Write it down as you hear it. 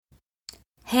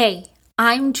Hey,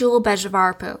 I'm Jewel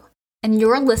Bejavarpu, and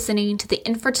you're listening to the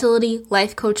Infertility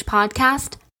Life Coach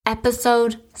Podcast,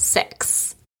 Episode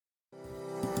 6.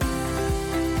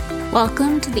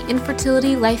 Welcome to the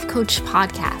Infertility Life Coach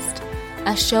Podcast,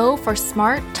 a show for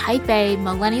smart, type A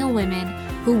millennial women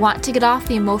who want to get off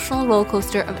the emotional roller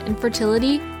coaster of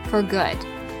infertility for good.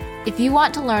 If you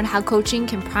want to learn how coaching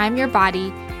can prime your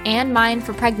body and mind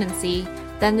for pregnancy,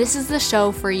 then this is the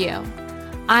show for you.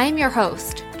 I am your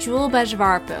host, Jewel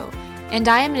Bejavarpu, and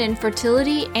I am an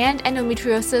infertility and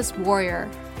endometriosis warrior,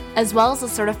 as well as a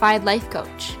certified life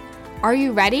coach. Are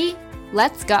you ready?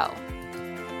 Let's go.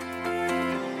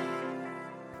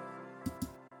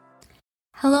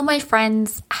 Hello, my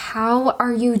friends. How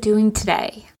are you doing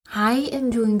today? I am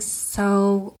doing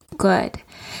so good.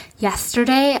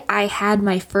 Yesterday, I had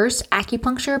my first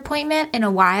acupuncture appointment in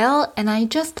a while, and I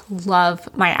just love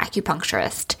my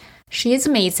acupuncturist. She is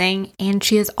amazing, and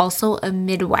she is also a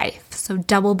midwife, so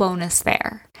double bonus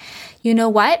there. You know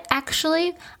what?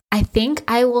 Actually, I think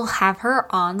I will have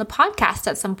her on the podcast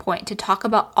at some point to talk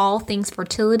about all things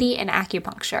fertility and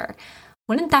acupuncture.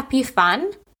 Wouldn't that be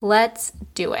fun? Let's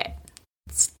do it.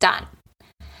 It's done.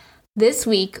 This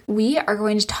week, we are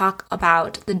going to talk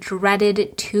about the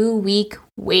dreaded 2-week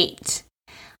wait.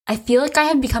 I feel like I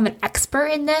have become an expert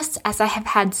in this as I have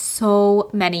had so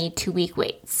many 2-week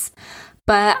waits.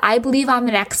 But I believe I'm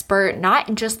an expert not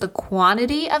in just the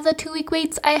quantity of the 2-week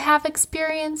waits I have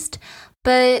experienced,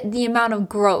 but the amount of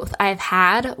growth I've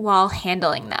had while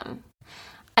handling them.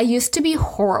 I used to be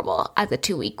horrible at the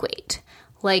 2-week wait,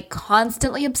 like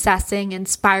constantly obsessing and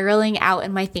spiraling out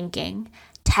in my thinking,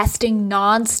 testing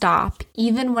nonstop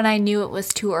even when I knew it was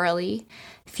too early,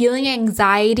 feeling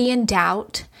anxiety and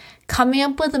doubt, coming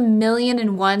up with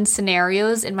 1,000,001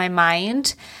 scenarios in my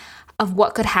mind of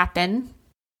what could happen,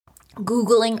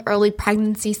 Googling early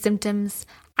pregnancy symptoms,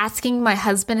 asking my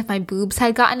husband if my boobs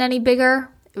had gotten any bigger.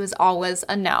 It was always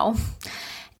a no.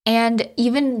 And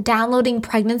even downloading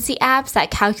pregnancy apps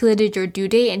that calculated your due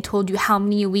date and told you how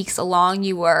many weeks along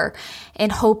you were in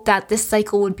hope that this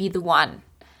cycle would be the one.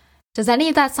 Does any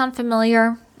of that sound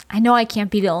familiar? I know I can't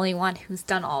be the only one who's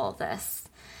done all of this.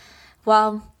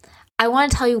 Well, I want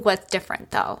to tell you what's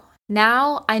different though.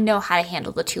 Now I know how to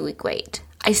handle the 2-week wait.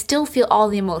 I still feel all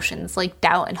the emotions like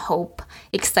doubt and hope,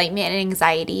 excitement and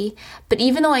anxiety, but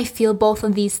even though I feel both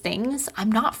of these things,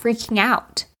 I'm not freaking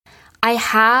out. I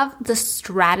have the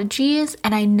strategies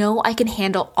and I know I can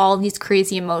handle all these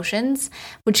crazy emotions,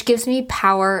 which gives me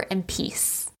power and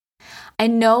peace. I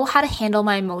know how to handle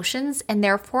my emotions and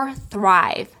therefore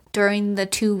thrive during the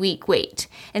 2-week wait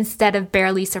instead of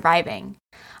barely surviving.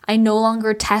 I no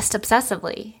longer test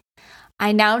obsessively.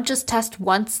 I now just test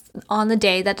once on the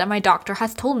day that my doctor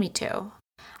has told me to.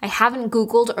 I haven't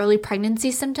Googled early pregnancy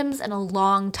symptoms in a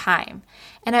long time,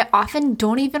 and I often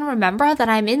don't even remember that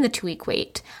I'm in the 2-week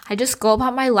wait. I just go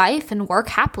about my life and work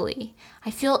happily. I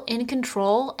feel in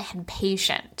control and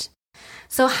patient.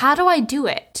 So how do I do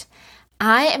it?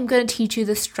 I am going to teach you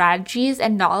the strategies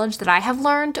and knowledge that I have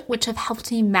learned, which have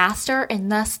helped me master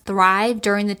and thus thrive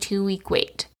during the 2-week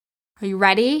wait. Are you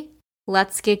ready?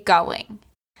 Let's get going.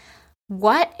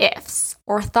 What ifs,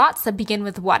 or thoughts that begin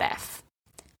with what if.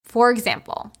 For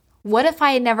example, what if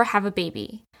I never have a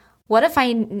baby? What if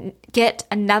I get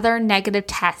another negative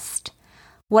test?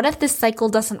 What if this cycle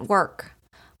doesn't work?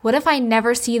 What if I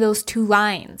never see those 2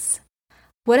 lines?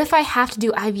 What if I have to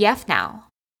do IVF now?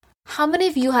 How many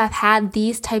of you have had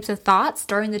these types of thoughts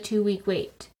during the 2-week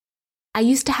wait? I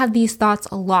used to have these thoughts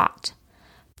a lot.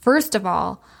 First of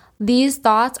all, these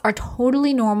thoughts are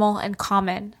totally normal and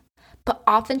common. But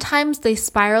oftentimes they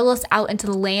spiral us out into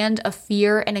the land of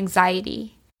fear and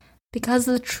anxiety. Because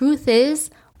the truth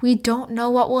is, we don't know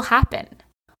what will happen.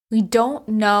 We don't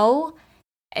know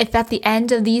if at the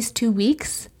end of these 2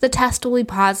 weeks, the test will be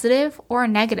positive or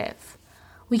negative.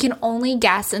 We can only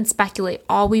guess and speculate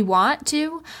all we want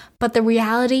to, but the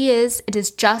reality is it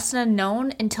is just an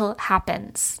unknown until it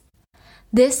happens.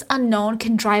 This unknown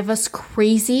can drive us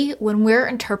crazy when we're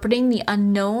interpreting the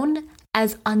unknown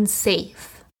as unsafe.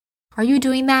 Are you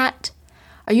doing that?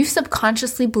 Are you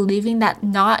subconsciously believing that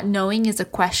not knowing is a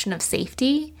question of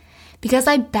safety? Because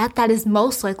I bet that is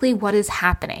most likely what is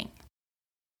happening.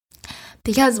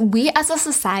 Because we as a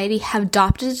society have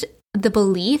adopted the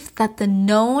belief that the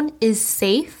known is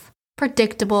safe,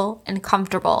 predictable, and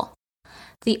comfortable.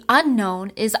 The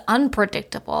unknown is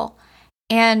unpredictable,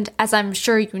 and as I'm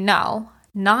sure you know,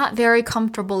 not very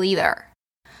comfortable either.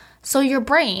 So your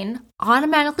brain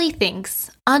automatically thinks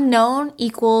unknown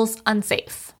equals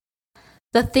unsafe.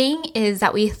 The thing is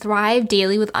that we thrive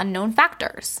daily with unknown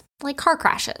factors, like car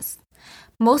crashes.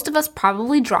 Most of us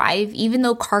probably drive even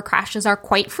though car crashes are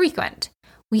quite frequent.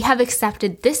 We have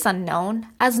accepted this unknown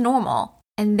as normal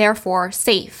and therefore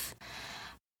safe.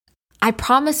 I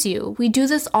promise you, we do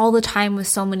this all the time with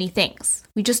so many things.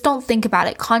 We just don't think about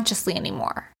it consciously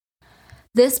anymore.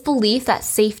 This belief that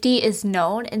safety is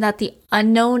known and that the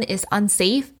unknown is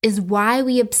unsafe is why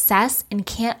we obsess and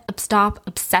can't stop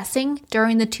obsessing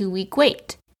during the 2-week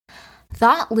wait.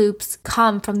 Thought loops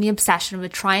come from the obsession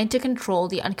with trying to control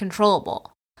the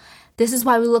uncontrollable. This is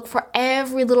why we look for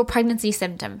every little pregnancy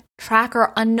symptom, track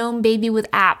our unknown baby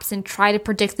with apps, and try to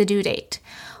predict the due date.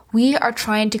 We are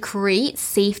trying to create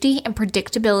safety and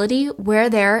predictability where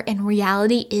there in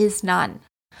reality is none.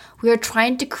 We are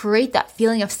trying to create that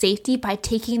feeling of safety by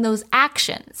taking those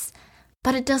actions,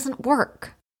 but it doesn't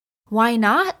work. Why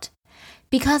not?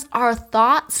 Because our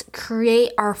thoughts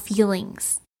create our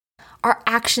feelings. Our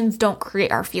actions don't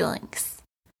create our feelings.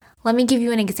 Let me give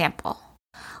you an example.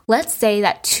 Let's say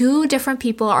that 2 different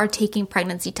people are taking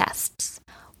pregnancy tests.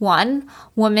 One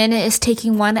woman is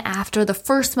taking one after the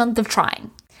first month of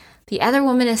trying. The other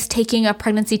woman is taking a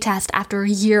pregnancy test after a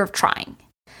year of trying.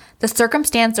 The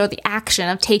circumstance or the action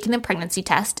of taking the pregnancy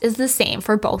test is the same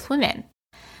for both women,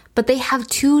 but they have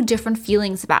 2 different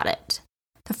feelings about it.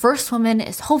 The first woman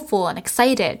is hopeful and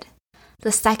excited.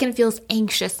 The second feels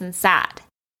anxious and sad.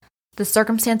 The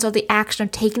circumstance or the action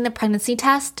of taking the pregnancy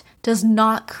test does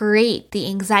not create the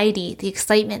anxiety, the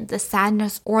excitement, the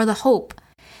sadness, or the hope.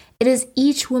 It is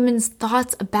each woman's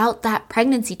thoughts about that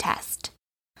pregnancy test.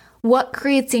 What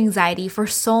creates anxiety for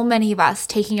so many of us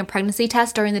taking a pregnancy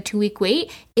test during the 2-week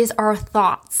wait is our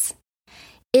thoughts.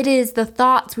 It is the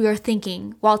thoughts we are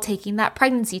thinking while taking that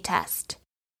pregnancy test.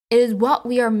 It is what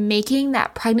we are making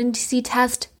that pregnancy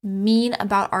test mean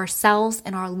about ourselves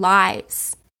and our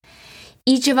lives.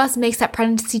 Each of us makes that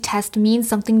pregnancy test mean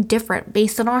something different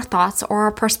based on our thoughts or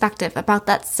our perspective about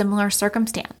that similar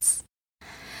circumstance.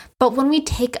 But when we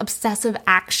take obsessive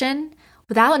action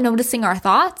without noticing our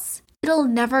thoughts, it'll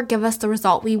never give us the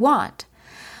result we want.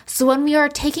 So when we are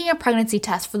taking a pregnancy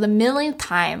test for the millionth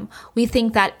time, we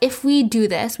think that if we do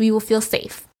this, we will feel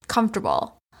safe,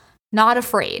 comfortable, not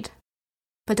afraid.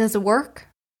 But does it work?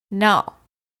 No.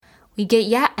 We get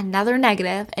yet another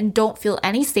negative and don't feel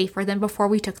any safer than before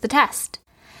we took the test.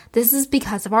 This is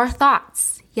because of our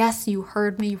thoughts. Yes, you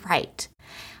heard me right.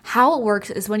 How it works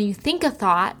is when you think a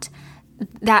thought,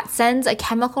 that sends a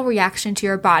chemical reaction to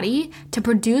your body to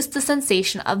produce the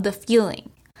sensation of the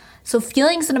feeling. So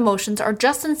feelings and emotions are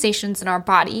just sensations in our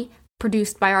body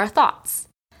produced by our thoughts.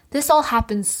 This all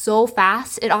happens so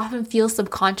fast, it often feels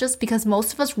subconscious because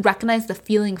most of us recognize the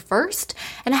feeling first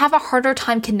and have a harder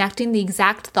time connecting the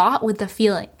exact thought with the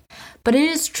feeling. But it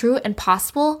is true and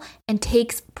possible and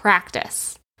takes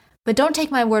practice. But don't take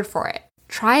my word for it.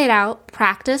 Try it out,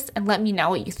 practice, and let me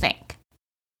know what you think.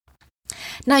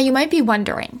 Now, you might be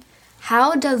wondering,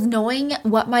 how does knowing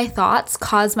what my thoughts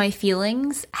cause my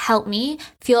feelings help me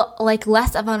feel like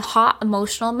less of a hot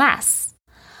emotional mess?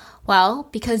 Well,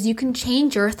 because you can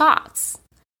change your thoughts.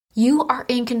 You are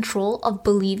in control of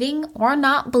believing or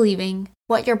not believing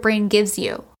what your brain gives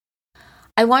you.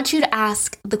 I want you to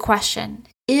ask the question,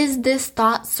 is this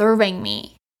thought serving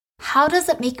me? How does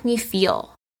it make me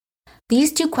feel?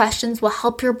 These 2 questions will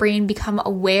help your brain become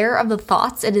aware of the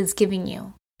thoughts it is giving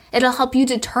you. It'll help you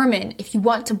determine if you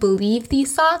want to believe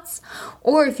these thoughts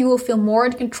or if you will feel more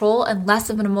in control and less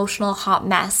of an emotional hot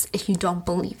mess if you don't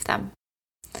believe them.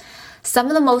 Some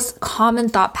of the most common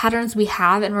thought patterns we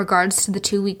have in regards to the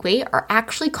 2-week wait are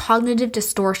actually cognitive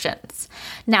distortions.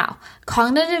 Now,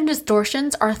 cognitive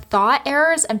distortions are thought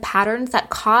errors and patterns that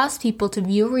cause people to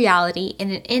view reality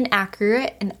in an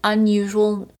inaccurate and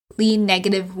unusually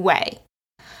negative way.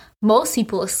 Most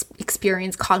people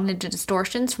experience cognitive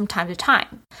distortions from time to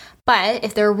time, but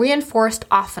if they're reinforced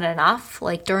often enough,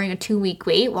 like during a 2-week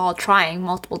wait while trying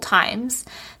multiple times,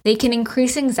 they can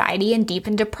increase anxiety and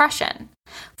deepen depression.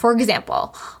 For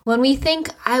example, when we think,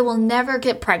 I will never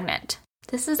get pregnant,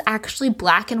 this is actually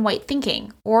black and white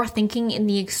thinking, or thinking in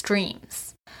the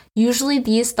extremes. Usually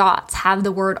these thoughts have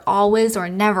the word always or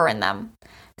never in them.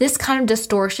 This kind of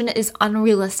distortion is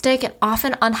unrealistic and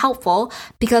often unhelpful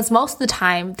because most of the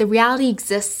time, the reality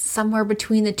exists somewhere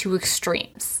between the 2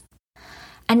 extremes.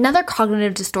 Another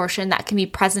cognitive distortion that can be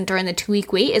present during the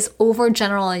 2-week wait is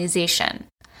overgeneralization.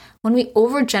 When we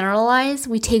overgeneralize,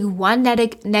 we take one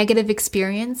negative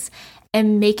experience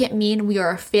and make it mean we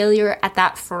are a failure at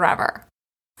that forever.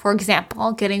 For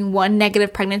example, getting one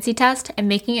negative pregnancy test and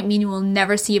making it mean you will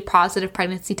never see a positive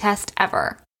pregnancy test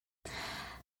ever.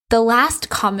 The last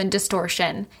common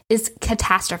distortion is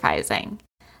catastrophizing.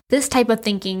 This type of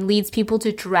thinking leads people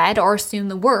to dread or assume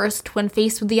the worst when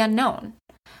faced with the unknown.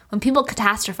 When people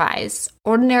catastrophize,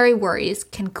 ordinary worries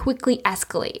can quickly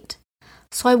escalate.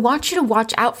 So I want you to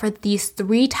watch out for these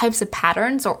 3 types of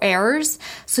patterns or errors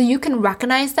so you can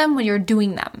recognize them when you're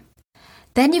doing them.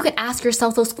 Then you can ask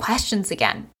yourself those questions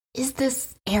again. Is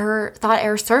this thought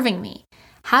error serving me?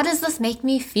 How does this make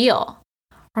me feel?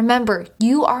 Remember,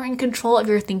 you are in control of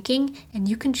your thinking and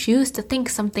you can choose to think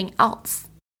something else.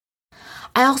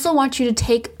 I also want you to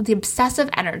take the obsessive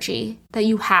energy that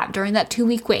you have during that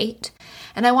 2-week wait,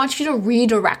 and I want you to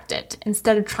redirect it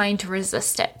instead of trying to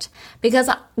resist it. Because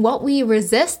what we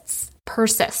resist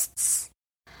persists.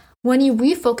 When you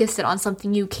refocus it on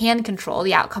something you can control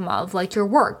the outcome of, like your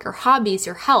work, your hobbies,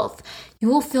 your health, you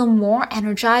will feel more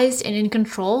energized and in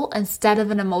control instead of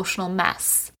an emotional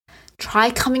mess.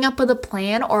 Try coming up with a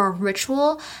plan or a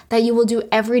ritual that you will do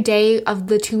every day of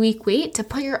the 2-week wait to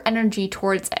put your energy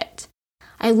towards it.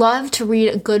 I love to read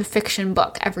a good fiction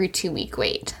book every 2-week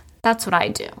wait. That's what I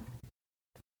do.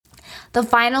 The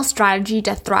final strategy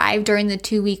to thrive during the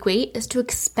 2-week wait is to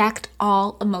expect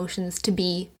all emotions to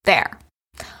be there.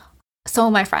 So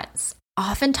my friends,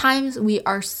 oftentimes we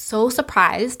are so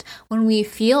surprised when we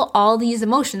feel all these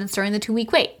emotions during the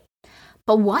 2-week wait.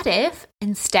 But what if,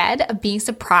 instead of being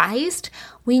surprised,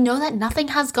 we know that nothing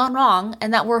has gone wrong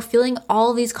and that we're feeling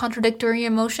all these contradictory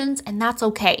emotions and that's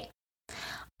okay?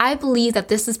 I believe that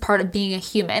this is part of being a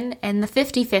human and the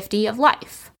 50-50 of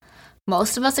life.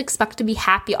 Most of us expect to be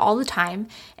happy all the time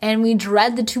and we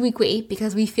dread the 2-week wait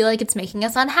because we feel like it's making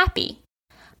us unhappy.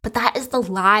 But that is the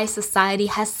lie society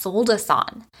has sold us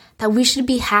on, that we should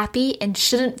be happy and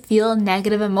shouldn't feel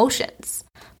negative emotions.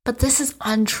 But this is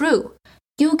untrue.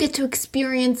 You get to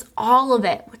experience all of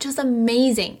it, which is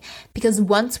amazing because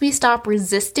once we stop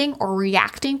resisting or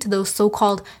reacting to those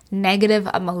so-called negative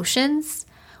emotions,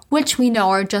 which we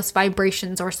know are just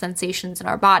vibrations or sensations in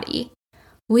our body,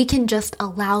 we can just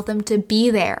allow them to be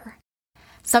there.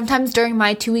 Sometimes during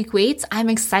my 2-week waits, I'm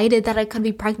excited that I could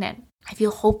be pregnant. I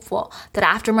feel hopeful that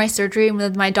after my surgery and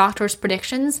with my doctor's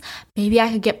predictions, maybe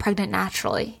I could get pregnant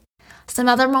naturally. Some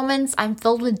other moments, I'm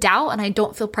filled with doubt and I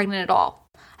don't feel pregnant at all.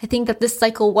 I think that this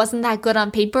cycle wasn't that good on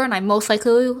paper and I most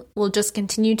likely will just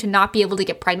continue to not be able to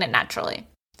get pregnant naturally.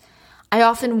 I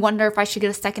often wonder if I should get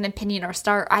a second opinion or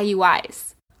start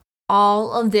IUIs.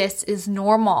 All of this is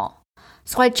normal.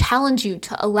 So I challenge you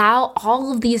to allow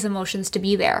all of these emotions to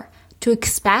be there, to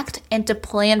expect and to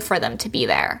plan for them to be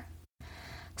there.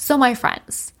 So my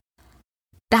friends,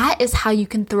 that is how you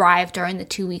can thrive during the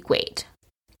 2-week wait.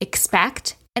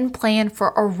 Expect and plan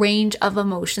for a range of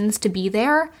emotions to be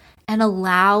there and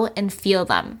allow and feel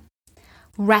them.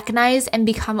 Recognize and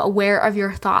become aware of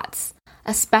your thoughts,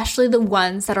 especially the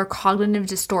ones that are cognitive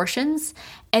distortions,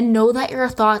 and know that your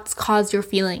thoughts cause your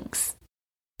feelings.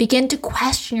 Begin to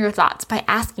question your thoughts by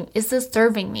asking, is this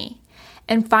serving me?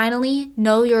 And finally,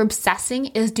 know your obsessing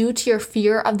is due to your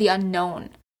fear of the unknown,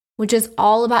 which is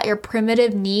all about your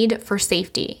primitive need for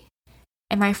safety.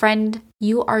 And my friend,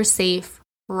 you are safe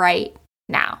right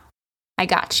now. I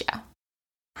got you.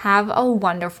 Have a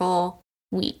wonderful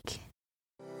week.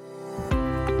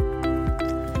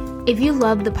 If you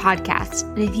love the podcast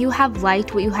and if you have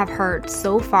liked what you have heard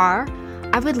so far,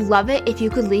 I would love it if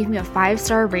you could leave me a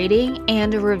 5-star rating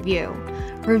and a review.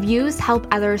 Reviews help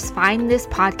others find this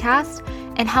podcast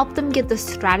and help them get the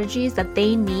strategies that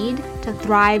they need to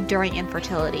thrive during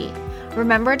infertility.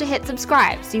 Remember to hit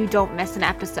subscribe so you don't miss an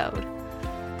episode.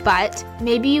 But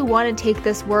maybe you want to take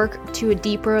this work to a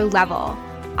deeper level.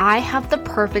 I have the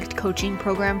perfect coaching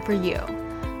program for you.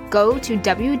 Go to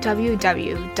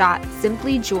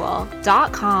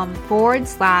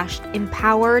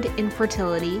www.simplyjewel.com/empowered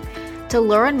infertility to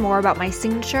learn more about my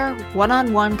signature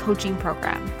one-on-one coaching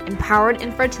program, Empowered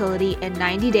Infertility in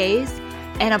 90 Days,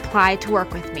 and apply to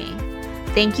work with me.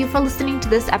 Thank you for listening to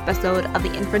this episode of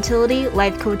the Infertility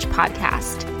Life Coach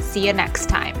Podcast. See you next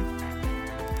time.